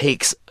just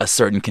takes a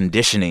certain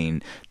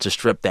conditioning to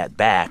strip that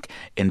back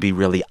and be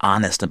really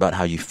honest about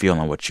how you feel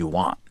and what you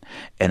want.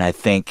 And I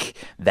think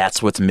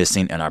that's what's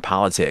missing in our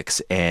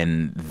politics.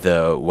 And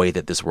the way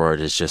that this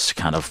word is just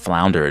kind of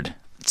floundered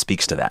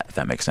speaks to that, if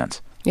that makes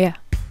sense. Yeah.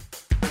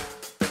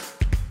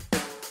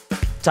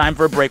 Time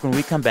for a break. When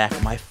we come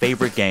back, my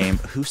favorite game,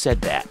 Who Said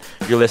That?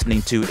 You're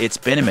listening to It's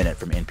Been a Minute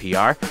from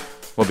NPR.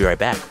 We'll be right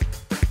back.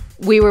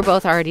 We were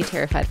both already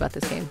terrified about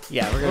this game.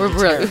 Yeah, we're going to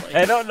be terrified.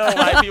 I don't know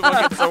why people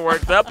get so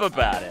worked up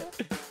about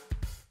it.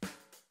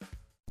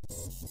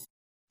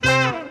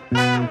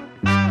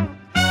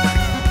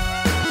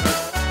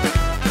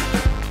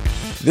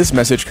 This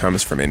message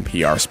comes from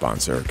NPR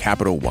sponsor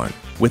Capital One.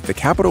 With the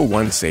Capital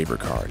One Saver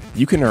Card,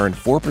 you can earn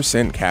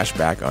 4% cash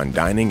back on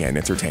dining and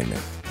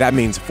entertainment. That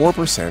means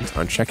 4%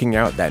 on checking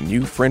out that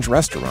new French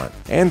restaurant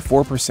and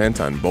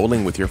 4% on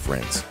bowling with your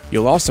friends.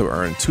 You'll also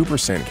earn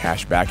 2%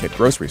 cash back at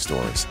grocery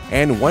stores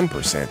and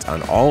 1%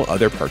 on all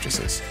other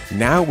purchases.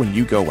 Now when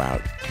you go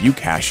out, you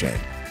cash in.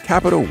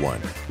 Capital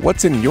One.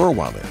 What's in your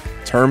wallet?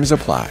 Terms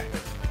apply.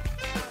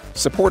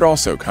 Support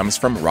also comes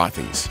from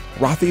Rothy's.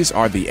 Rothy's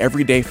are the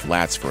everyday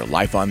flats for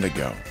life on the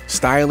go.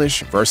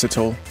 Stylish,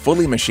 versatile,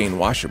 fully machine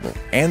washable,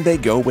 and they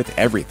go with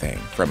everything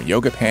from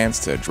yoga pants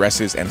to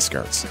dresses and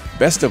skirts.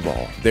 Best of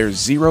all, there's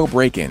zero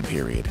break-in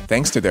period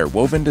thanks to their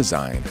woven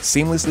design,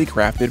 seamlessly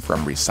crafted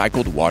from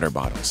recycled water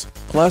bottles.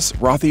 Plus,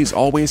 Rothy's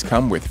always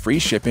come with free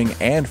shipping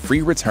and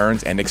free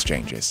returns and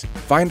exchanges.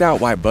 Find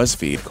out why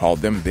BuzzFeed called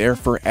them their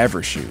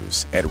forever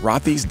shoes at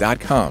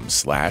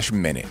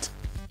rothys.com/minute.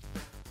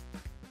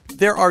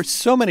 There are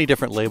so many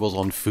different labels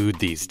on food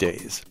these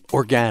days.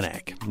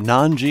 Organic,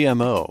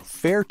 non-GMO,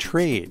 fair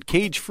trade,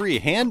 cage-free,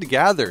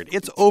 hand-gathered.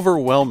 It's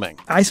overwhelming.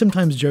 I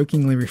sometimes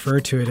jokingly refer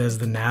to it as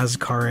the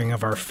NASCARing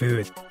of our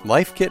food.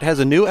 Life Kit has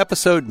a new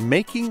episode,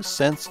 Making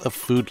Sense of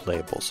Food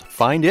Labels.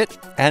 Find it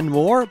and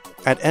more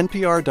at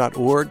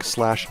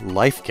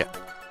npr.org/lifekit.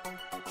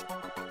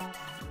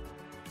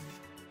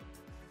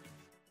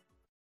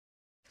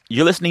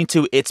 You're listening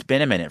to It's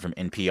Been a Minute from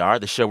NPR,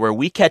 the show where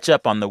we catch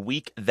up on the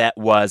week that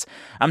was.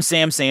 I'm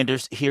Sam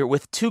Sanders here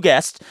with two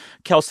guests,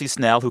 Kelsey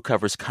Snell, who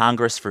covers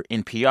Congress for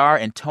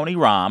NPR, and Tony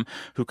Rahm,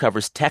 who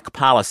covers tech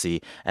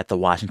policy at The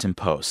Washington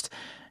Post.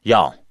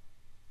 Y'all,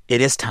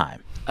 it is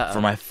time for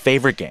my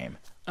favorite game,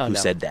 Who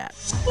Said That?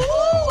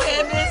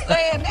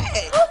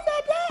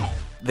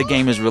 The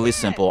game is really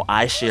simple.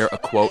 I share a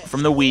quote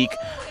from the week.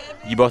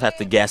 You both have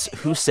to guess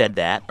who said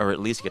that, or at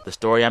least get the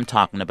story I'm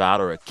talking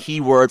about, or a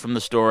key word from the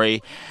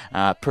story.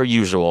 Per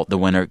usual, the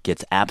winner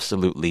gets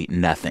absolutely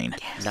nothing.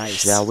 Yes. Nice.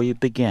 Shall we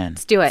begin?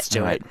 Let's do it. Let's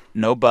do it.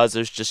 No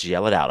buzzers, just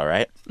yell it out, all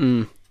right?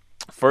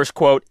 First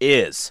quote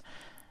is,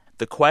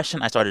 the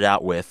question I started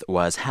out with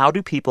was, how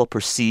do people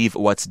perceive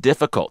what's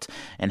difficult,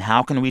 and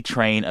how can we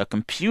train a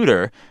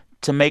computer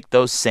to make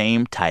those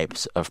same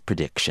types of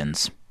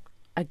predictions?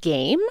 A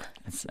game?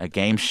 It's a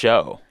game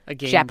show. A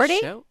game Jeopardy?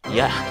 show?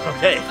 Yeah.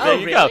 Okay. There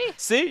you go.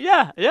 See?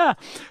 Yeah.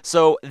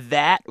 So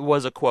that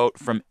was a quote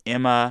from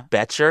Emma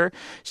Betcher.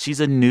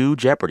 She's a new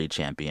Jeopardy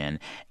champion.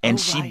 And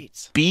she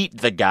beat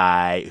the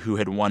guy who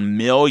had won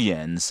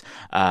millions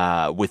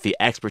with the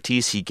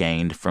expertise he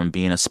gained from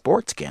being a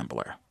sports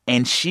gambler.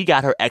 And she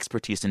got her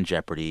expertise in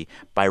Jeopardy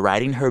by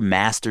writing her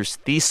master's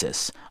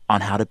thesis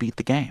on how to beat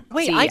the game.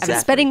 Wait, I'm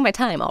spending my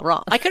time all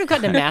wrong. I could have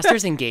gotten a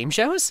master's in game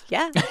shows?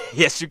 Yeah.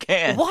 Yes, you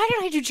can. Why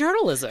did I do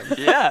journalism?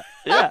 Yeah.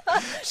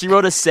 She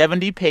wrote a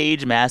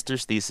 70-page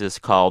master's thesis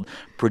called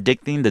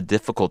Predicting the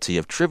Difficulty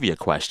of Trivia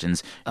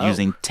Questions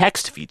Using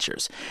Text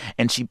Features.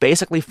 And she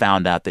basically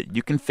found out that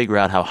you can figure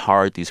out how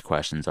hard these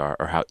questions are,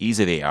 or how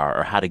easy they are,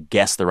 or how to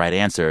guess the right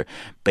answer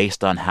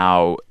based on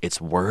how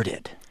it's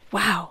worded.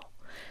 Wow.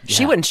 Yeah.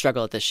 She wouldn't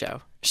struggle at this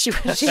show. She'd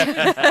win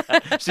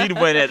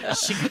it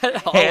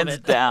hands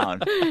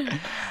down.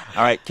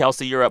 All right,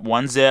 Kelsey, you're up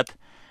 1-0.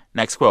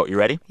 Next quote. You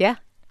ready? Yeah.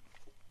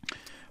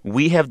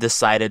 We have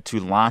decided to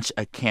launch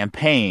a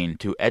campaign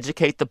to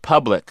educate the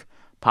public,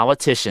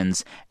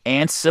 politicians,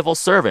 and civil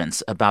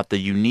servants about the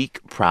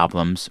unique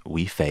problems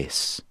we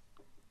face.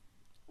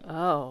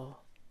 Oh.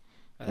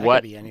 That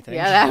could be anything.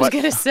 Yeah, I was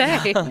going to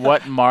say.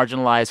 What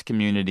marginalized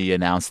community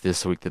announced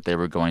this week that they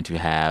were going to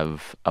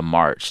have a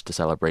march to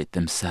celebrate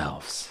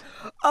themselves?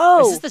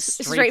 Oh, is this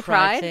the straight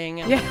pride thing?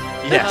 Yeah.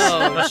 Yes.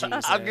 Oh,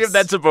 Jesus. I'll give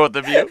that to both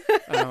of you.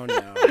 Oh,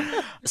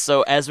 no.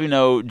 So, as we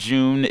know,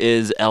 June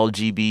is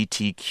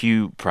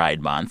LGBTQ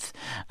Pride Month,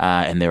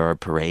 and there are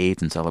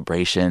parades and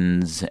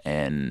celebrations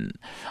and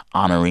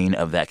honoring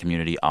of that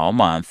community all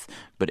month.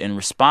 But in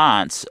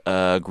response,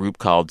 a group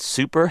called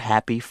Super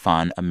Happy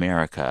Fun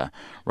America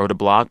wrote a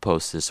blog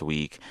post this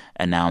week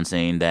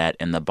announcing that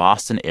in the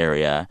Boston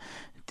area,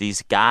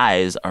 these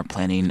guys are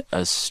planning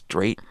a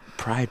straight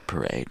pride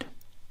parade.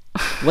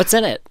 What's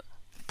in it?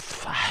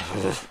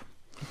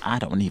 I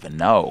don't even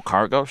know.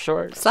 Cargo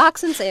shorts?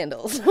 Socks and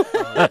sandals.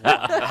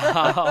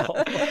 I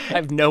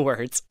have no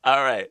words.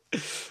 All right.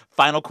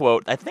 Final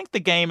quote. I think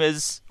the game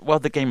is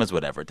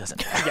whatever. It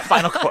doesn't matter.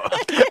 Final quote.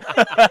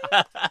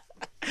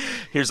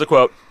 Here's the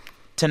quote.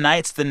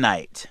 Tonight's the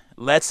night.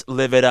 Let's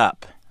live it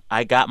up.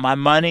 I got my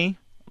money.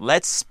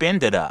 Let's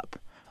spend it up.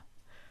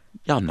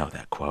 Y'all know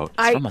that quote.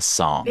 It's from a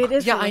song. It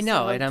is. Yeah, I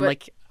know. And I'm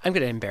like, I'm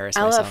going to embarrass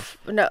myself.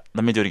 No.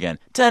 Let me do it again.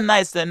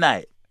 Tonight's the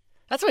night.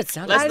 That's what it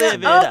sounds Let's like.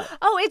 live it up.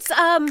 Oh, it's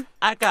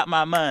I got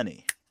my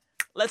money.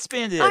 Let's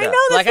spend it I up. know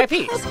Black that's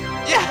Eyed Peas.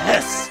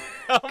 Yes.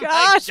 Oh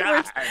Gosh, my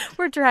God.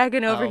 we're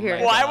dragging over Oh here.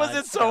 my Why God. was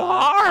it so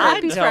hard?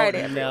 Happy I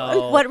Friday, don't everyone.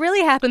 know. What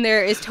really happened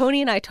there is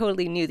Tony and I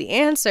totally knew the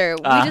answer.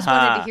 We just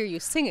wanted to hear you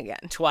sing again.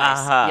 Twice.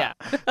 Uh-huh. Yeah.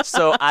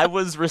 So I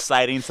was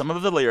reciting some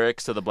of the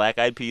lyrics to the Black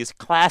Eyed Peas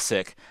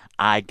classic,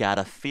 I Got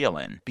a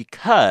Feeling,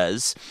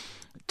 because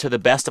to the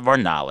best of our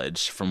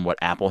knowledge, from what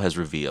Apple has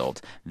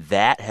revealed,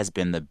 that has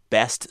been the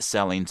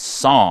best-selling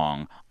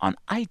song on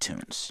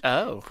iTunes.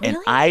 Oh, really?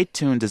 And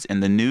iTunes is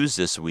in the news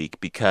this week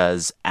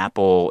because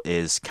Apple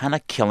is kind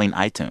of killing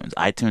iTunes.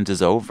 iTunes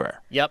is over.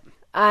 Yep.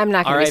 I'm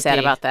not going to be sad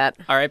about that.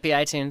 R.I.P.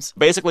 iTunes.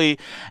 Basically,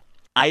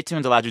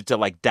 iTunes allowed you to,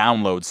 like,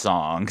 download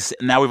songs.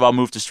 Now we've all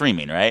moved to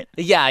streaming, right?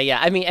 Yeah.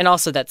 I mean, and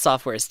also that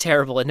software is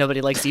terrible and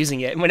nobody likes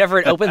using it. And whenever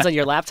it opens on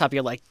your laptop,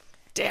 you're like,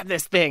 damn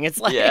this thing. It's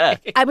like... Yeah.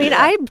 I mean,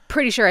 I'm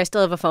pretty sure I still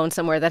have a phone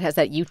somewhere that has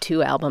that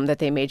U2 album that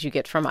they made you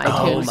get from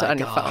iTunes on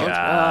your phone.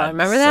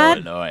 Remember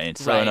that?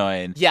 So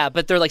annoying. Yeah,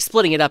 but they're like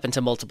splitting it up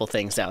into multiple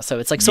things now. So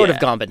it's like sort of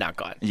gone but not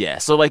gone. Yeah,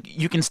 so like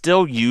you can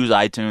still use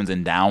iTunes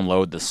and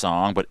download the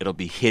song, but it'll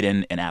be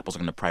hidden and Apple's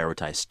going to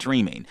prioritize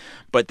streaming.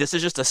 But this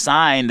is just a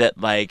sign that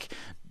like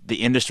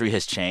the industry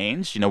has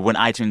changed. You know, when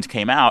iTunes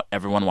came out,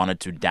 everyone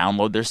wanted to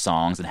download their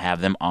songs and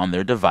have them on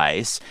their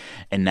device.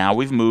 And now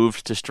we've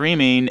moved to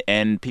streaming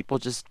and people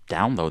just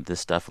download this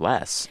stuff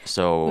less.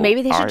 So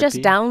maybe they should just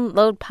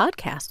download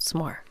podcasts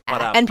more.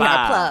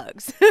 NPR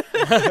plugs.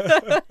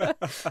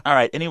 All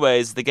right.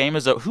 Anyways, the game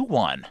is over. Who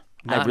won?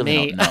 Not I really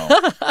me.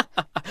 don't know.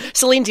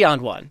 Celine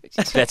Dion won.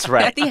 That's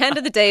right. At the end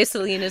of the day,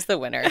 Celine is the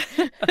winner.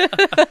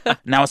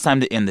 Now it's time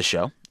to end the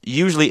show.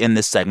 Usually in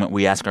this segment,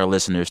 we ask our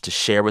listeners to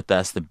share with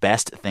us the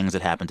best things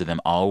that happened to them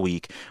all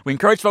week. We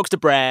encourage folks to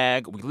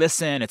brag. We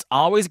listen. It's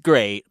always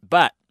great.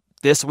 But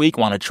this week,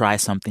 want to try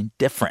something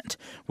different.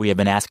 We have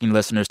been asking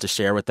listeners to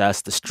share with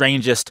us the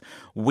strangest,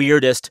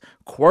 weirdest,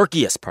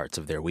 quirkiest parts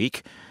of their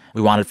week.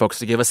 We wanted folks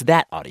to give us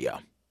that audio.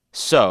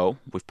 So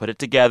we've put it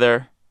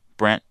together.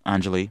 Brent,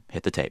 Anjali,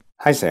 hit the tape.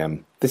 Hi,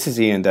 Sam. This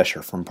is Ian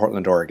Desher from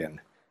Portland,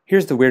 Oregon.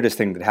 Here's the weirdest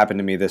thing that happened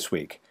to me this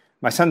week.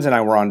 My sons and I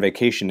were on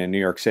vacation in New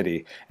York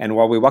City, and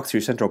while we walked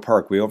through Central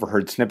Park, we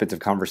overheard snippets of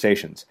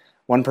conversations.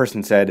 One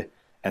person said,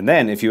 "And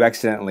then if you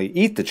accidentally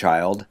eat the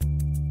child..."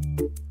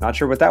 Not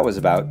sure what that was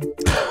about.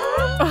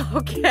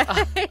 Okay.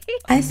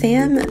 Hi,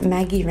 Sam.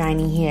 Maggie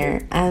Riney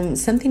here.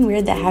 Something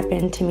weird that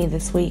happened to me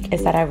this week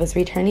is that I was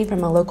returning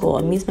from a local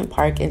amusement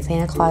park in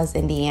Santa Claus,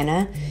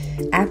 Indiana,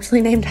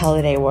 aptly named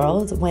Holiday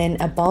World, when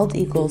a bald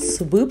eagle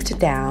swooped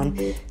down,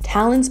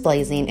 talons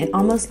blazing, and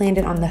almost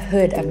landed on the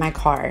hood of my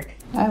car.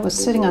 I was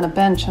sitting on a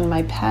bench on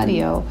my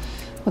patio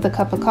with a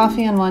cup of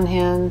coffee in one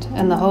hand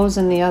and the hose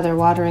in the other,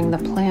 watering the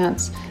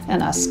plants,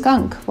 and a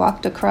skunk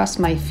walked across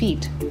my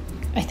feet.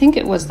 I think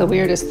it was the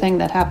weirdest thing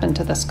that happened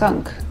to the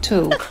skunk,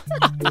 too.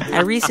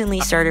 I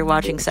recently started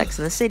watching Sex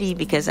and the City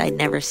because I'd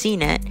never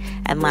seen it,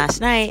 and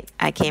last night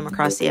I came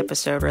across the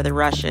episode where the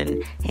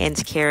Russian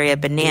hands Carrie a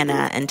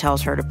banana and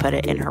tells her to put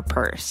it in her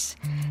purse.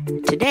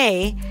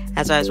 Today,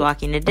 as I was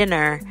walking to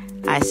dinner,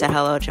 I said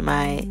hello to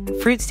my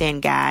fruit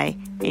stand guy,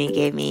 and he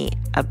gave me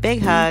a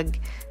big hug,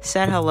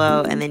 said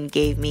hello, and then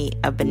gave me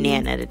a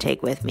banana to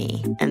take with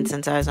me. And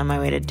since I was on my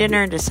way to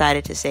dinner,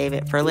 decided to save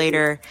it for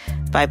later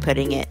by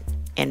putting it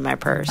in my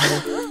purse.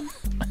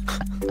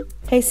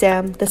 Hey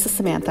Sam, this is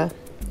Samantha.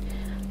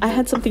 I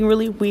had something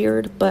really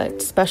weird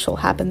but special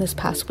happen this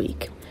past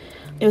week.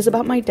 It was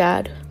about my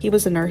dad. He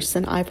was a nurse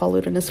and I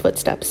followed in his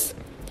footsteps.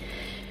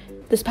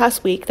 This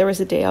past week, there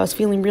was a day I was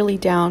feeling really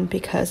down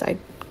because I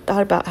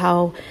thought about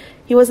how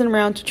he wasn't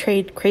around to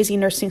trade crazy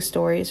nursing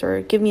stories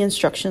or give me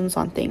instructions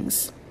on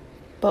things.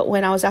 But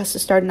when I was asked to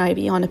start an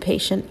IV on a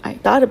patient, I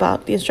thought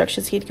about the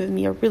instructions he had given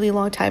me a really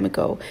long time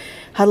ago,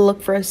 how to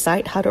look for a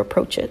site, how to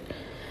approach it.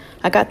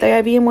 I got the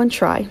IV in one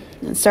try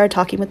and started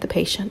talking with the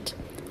patient,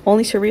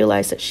 only to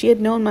realize that she had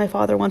known my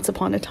father once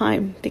upon a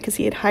time because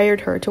he had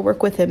hired her to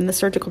work with him in the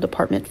surgical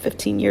department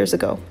 15 years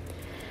ago.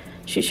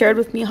 She shared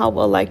with me how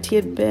well-liked he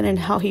had been and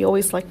how he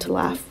always liked to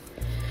laugh.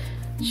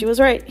 She was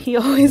right, he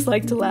always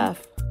liked to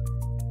laugh.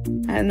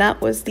 And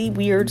that was the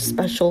weird,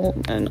 special,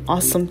 and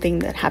awesome thing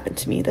that happened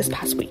to me this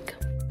past week.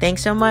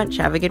 Thanks so much.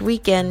 Have a good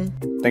weekend.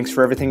 Thanks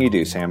for everything you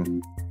do,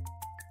 Sam.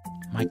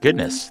 My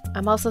goodness.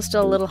 I'm also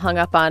still a little hung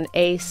up on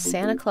A,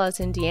 Santa Claus,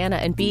 Indiana,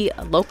 and B,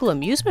 a local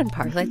amusement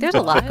park. Like, there's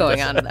a lot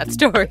going on in that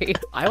story.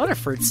 I want a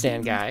fruit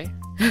stand guy.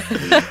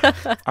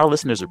 Our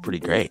listeners are pretty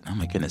great. Oh,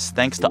 my goodness.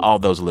 Thanks to all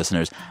those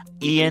listeners.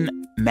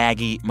 Ian,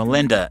 Maggie,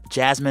 Melinda,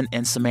 Jasmine,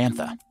 and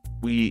Samantha.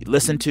 We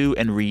listen to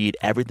and read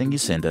everything you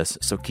send us,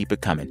 so keep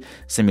it coming.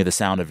 Send me the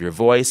sound of your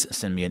voice.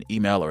 Send me an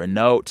email or a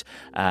note.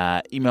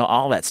 Email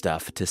all that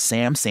stuff to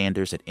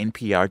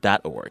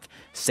samsanders@npr.org.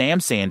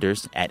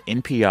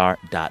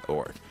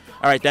 samsanders@npr.org.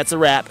 All right, that's a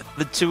wrap.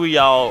 The two of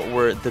y'all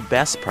were the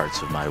best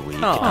parts of my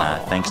week.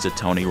 Thanks to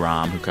Tony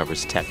Rahm, who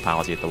covers tech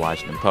policy at The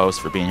Washington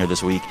Post, for being here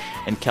this week,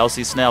 and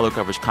Kelsey Snell, who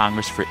covers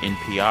Congress for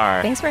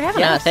NPR. Thanks for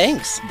having us. Yeah,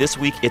 thanks. This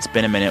week, It's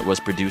Been a Minute was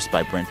produced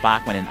by Brent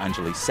Bachman and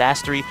Anjali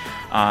Sastry.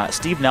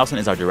 Steve Nelson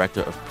is our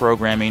director of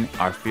programming.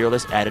 Our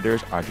fearless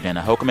editors are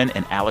Jordana Hokeman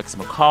and Alex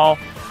McCall.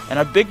 And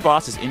our big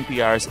boss is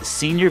NPR's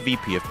senior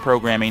VP of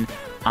programming,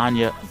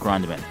 Anya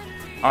Grundman.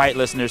 All right,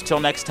 listeners, till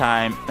next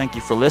time, thank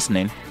you for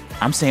listening.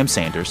 I'm Sam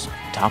Sanders.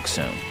 Talk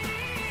soon.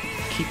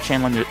 Keep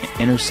channeling your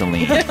inner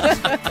Celine.